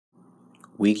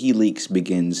Wikileaks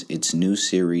begins its new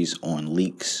series on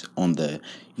leaks on the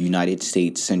United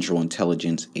States Central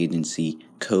Intelligence Agency,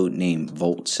 codenamed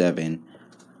Vault 7,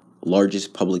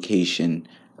 largest publication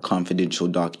confidential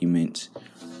documents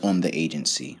on the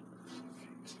agency.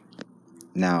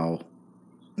 Now,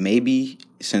 maybe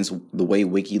since the way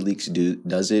Wikileaks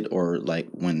does it, or like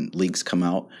when leaks come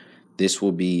out, this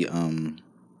will be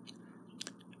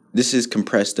this is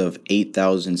compressed of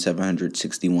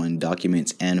 8,761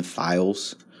 documents and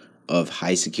files of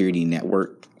high security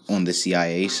network on the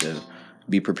CIA. So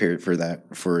be prepared for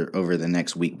that for over the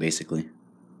next week, basically.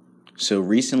 So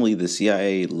recently, the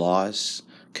CIA lost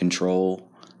control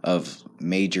of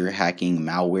major hacking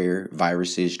malware,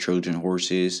 viruses, Trojan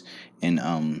horses, and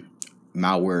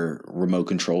malware remote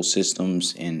control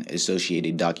systems and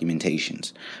associated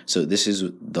documentations. So this is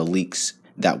the leaks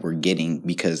that we're getting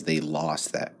because they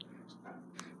lost that.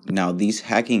 Now, these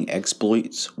hacking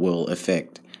exploits will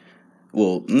affect,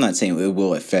 well, I'm not saying it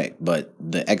will affect, but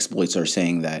the exploits are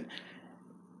saying that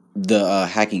the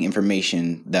hacking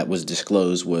information that was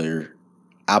disclosed were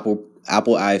Apple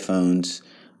iPhones,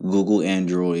 Google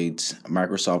Androids,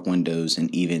 Microsoft Windows,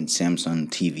 and even Samsung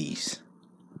TVs.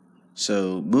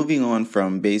 So moving on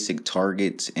from basic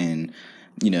targets and,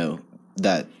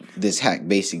 that this hack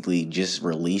basically just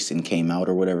released and came out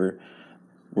or whatever,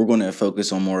 we're going to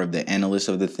focus on more of the analysts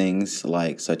of the things,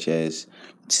 such as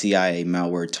CIA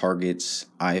malware targets,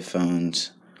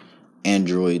 iPhones,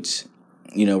 Androids.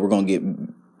 We're going to get,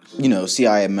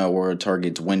 CIA malware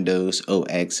targets Windows,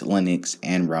 OS, Linux,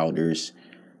 and routers.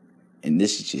 And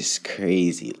this is just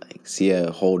crazy. CIA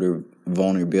holder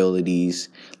vulnerabilities,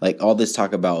 all this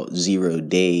talk about 0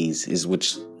 days is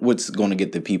what's going to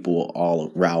get the people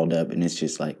all riled up. And it's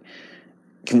just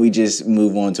can we just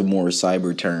move on to more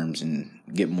cyber terms and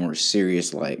get more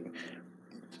serious,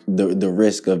 the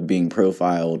risk of being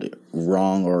profiled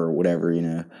wrong or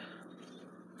whatever,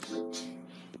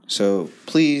 So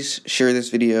please share this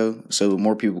video so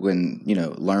more people can,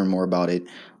 learn more about it.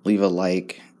 Leave a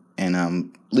like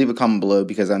and leave a comment below,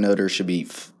 because I know this should be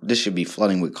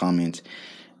flooding with comments,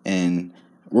 and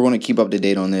we're going to keep up to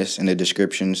date on this in the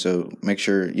description. So make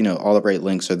sure, all the right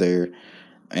links are there.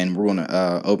 And we're going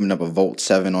to open up a Vault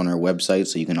 7 on our website,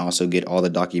 so you can also get all the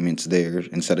documents there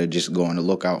instead of just going to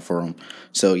look out for them.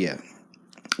 So, yeah,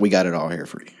 we got it all here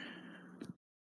for you.